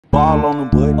Ball on the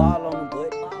butt. Ball on the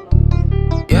butt.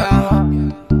 Ball on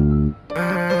the butt. Yeah.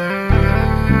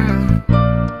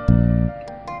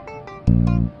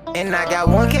 And I got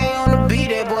 1K on the beat,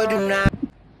 that boy do not.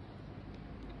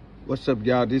 What's up,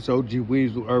 y'all? This OG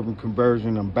Weasel Urban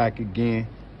Conversion. I'm back again.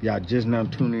 Y'all just now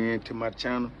tuning in to my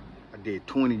channel. I did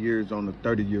 20 years on a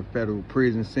 30-year federal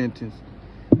prison sentence.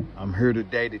 I'm here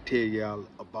today to tell y'all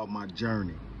about my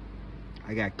journey.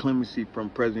 I got clemency from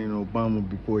President Obama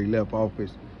before he left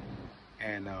office,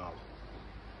 and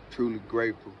truly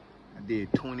grateful. I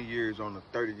did 20 years on a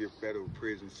 30-year federal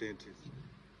prison sentence,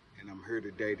 and I'm here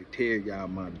today to tell y'all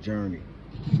my journey.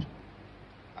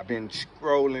 I've been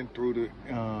scrolling through the,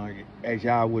 as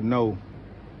y'all would know,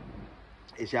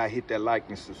 as y'all hit that like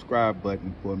and subscribe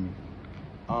button for me.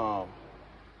 I've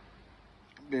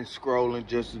been scrolling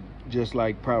just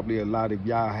like probably a lot of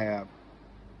y'all have,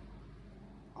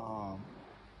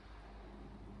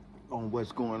 on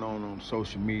what's going on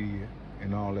social media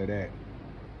and all of that,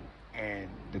 and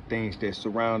the things that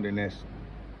surrounding that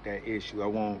issue. I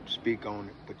won't speak on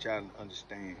it, but y'all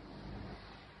understand.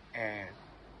 And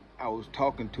I was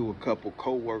talking to a couple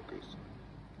co-workers,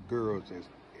 girls at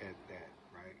that,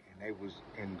 right? And they was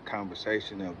in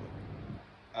conversation of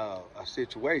a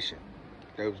situation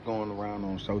that was going around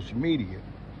on social media.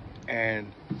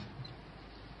 And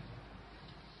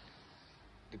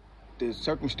the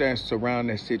circumstances around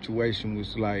that situation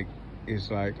was like,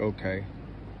 it's like, okay,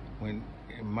 when,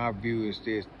 in my view, is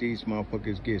this, these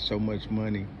motherfuckers get so much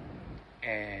money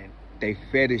and they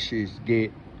fetishes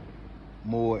get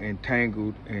more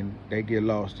entangled and they get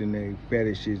lost in their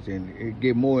fetishes and it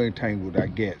get more entangled, I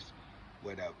guess,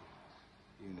 whatever,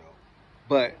 you know.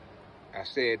 But I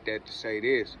said that to say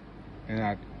this, and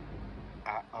I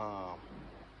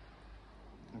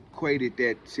equated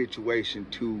that situation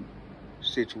to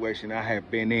situation I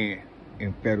have been in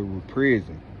federal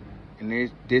prison.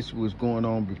 And this was going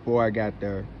on before I got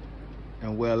there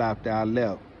and well after I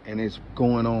left. And it's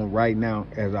going on right now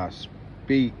as I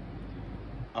speak.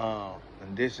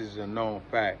 And this is a known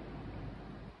fact.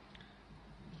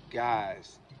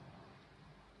 Guys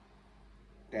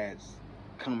that's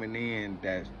coming in,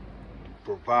 that's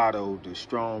bravado, the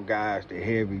strong guys, the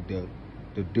heavy, the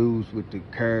dudes with the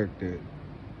character,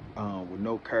 with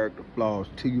no character flaws,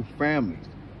 to your families,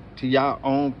 to your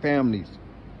own families,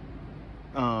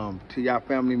 to your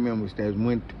family members that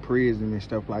went to prison and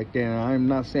stuff like that. And I'm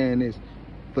not saying this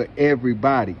for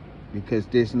everybody, because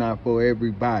this not for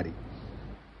everybody.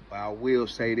 But I will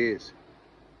say this.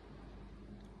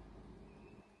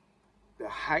 The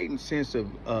heightened sense of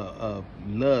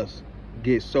lust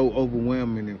gets so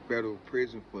overwhelming in federal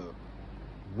prison for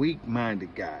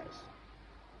weak-minded guys.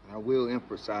 I will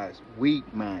emphasize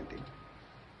weak-minded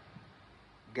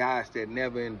guys that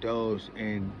never indulge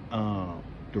in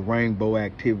the rainbow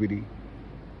activity.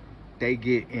 They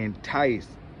get enticed.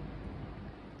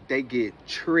 They get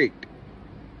tricked.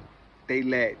 They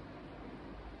let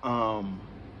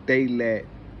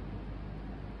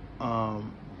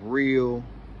real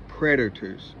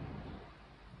predators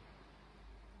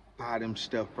buy them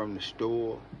stuff from the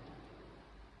store.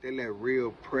 They let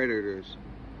real predators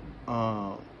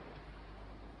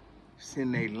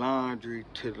send their laundry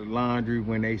to the laundry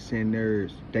when they send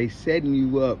theirs. They setting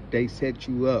you up. They set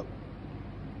you up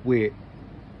with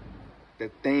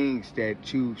the things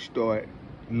that you start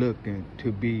looking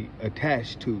to be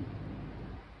attached to.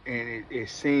 And it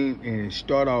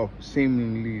start off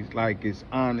seemingly like it's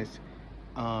honest,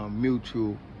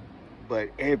 mutual, but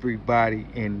everybody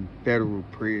in federal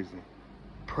prison,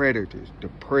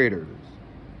 the predators,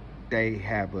 they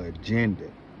have an agenda.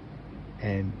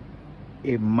 And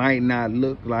it might not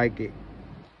look like it.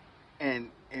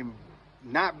 And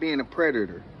not being a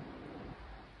predator,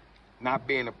 I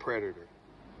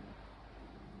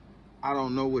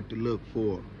don't know what to look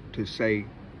for to say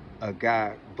a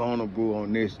guy vulnerable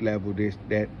on this level, this,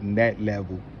 that, and that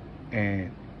level.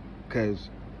 And because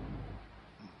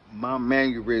my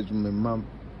mannerism and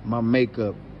my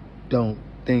makeup don't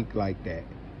think like that.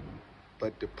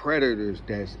 But the predators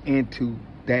that's into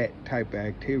that type of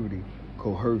activity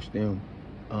coerce them,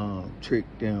 trick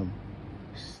them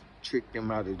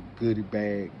out of the goodie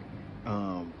bag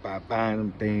by buying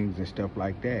them things and stuff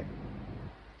like that.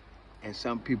 And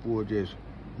some people are just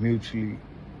mutually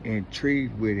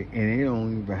intrigued with it, and it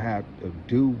don't even have to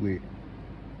do with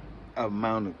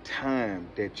amount of time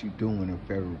that you're doing in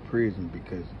federal prison,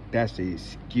 because that's an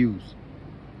excuse.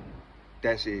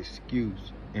 That's an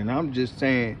excuse. And I'm just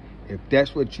saying, if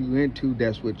that's what you into,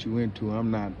 that's what you into.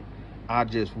 I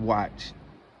just watch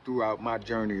throughout my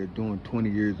journey of doing 20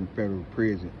 years in federal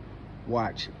prison,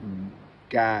 watch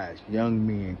guys, young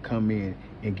men come in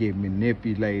and get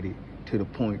manipulated to the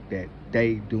point that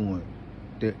they doing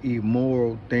the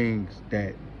immoral things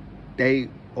that they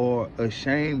are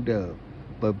ashamed of.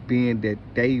 But being that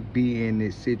they be in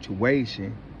this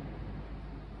situation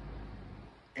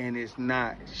and it's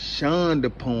not shunned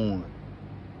upon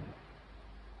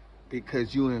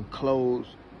because you in closed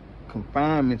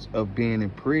confinements of being in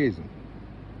prison.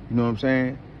 You know what I'm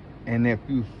saying? And if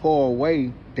you fall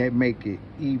away, that make it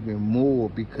even more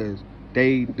because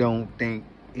they don't think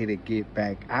it'll get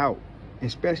back out.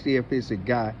 Especially if it's a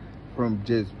guy from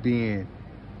just being,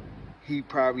 he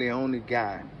probably only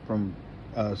guy from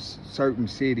a certain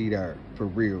city there, for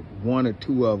real. One or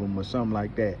two of them or something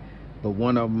like that. But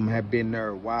one of them have been there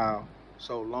a while,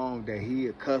 so long that he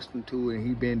accustomed to it and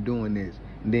he been doing this.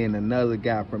 And then another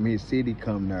guy from his city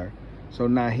come there. So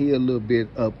now he a little bit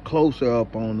up closer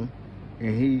up on him,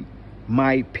 and he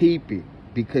might peep it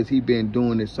because he been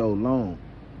doing it so long.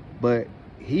 But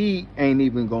he ain't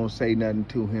even gonna say nothing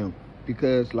to him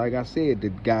because, like I said, the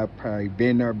guy probably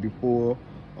been there before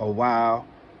a while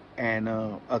and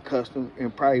accustomed,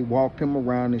 and probably walked him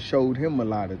around and showed him a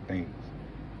lot of things.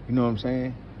 You know what I'm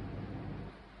saying?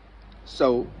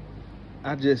 So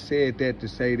I just said that to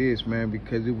say this, man,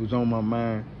 because it was on my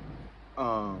mind.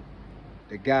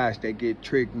 The guys that get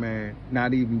tricked, man,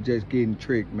 not even just getting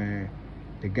tricked, man.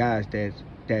 The guys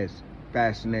that's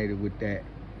fascinated with that,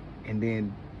 and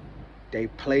then they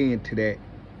play into that,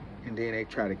 and then they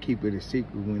try to keep it a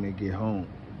secret when they get home.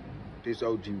 This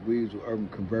OG Weasel Urban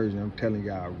Conversion, I'm telling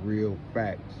y'all real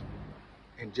facts.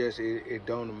 And just it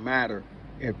don't matter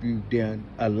if you've done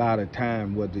a lot of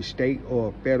time, whether state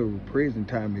or federal prison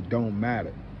time, it don't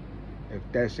matter. If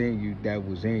that's in you, that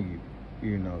was in you,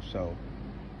 you know, so.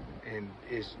 And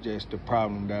it's just the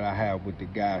problem that I have with the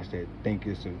guys that think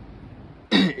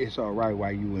it's all right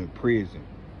while you in prison,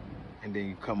 and then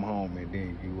you come home and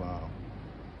then you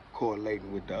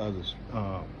correlating with the other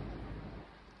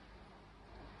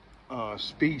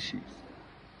species,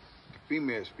 the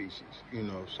female species, you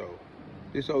know. So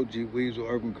this OG Weasel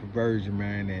Urban Conversion,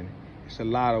 man, and it's a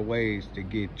lot of ways to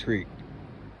get tricked.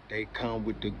 They come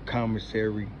with the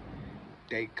commissary.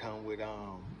 They come with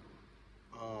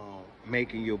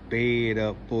making your bed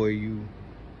up for you.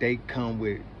 They come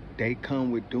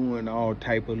with doing all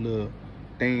type of little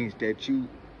things that you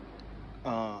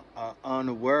an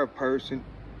unaware person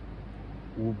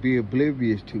will be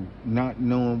oblivious to, not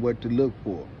knowing what to look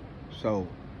for. So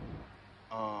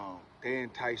they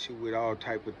entice you with all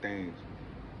type of things.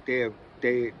 They'll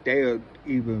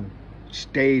even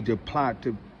stage a plot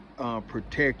to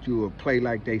protect you or play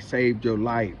like they saved your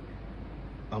life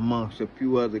amongst a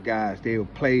few other guys.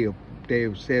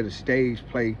 They'll set a stage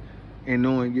play, and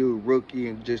knowing you're a rookie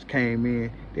and just came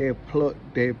in, they'll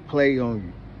play on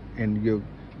you, and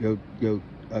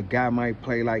a guy might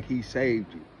play like he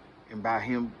saved you, and by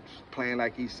him playing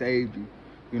like he saved you,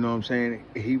 you know what I'm saying,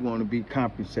 he want to be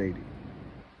compensated.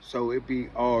 So it be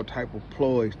all type of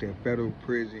ploys that federal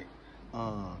prison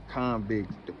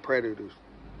convicts, the predators,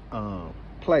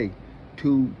 play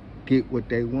to get what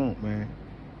they want, man.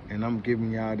 And I'm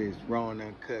giving y'all this raw and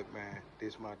uncut, man.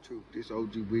 This my truth. This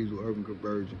OG Weasel Urban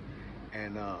Conversion.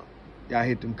 And y'all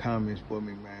hit them comments for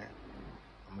me, man.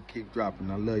 I'm gonna keep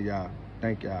dropping. I love y'all.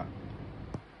 Thank y'all.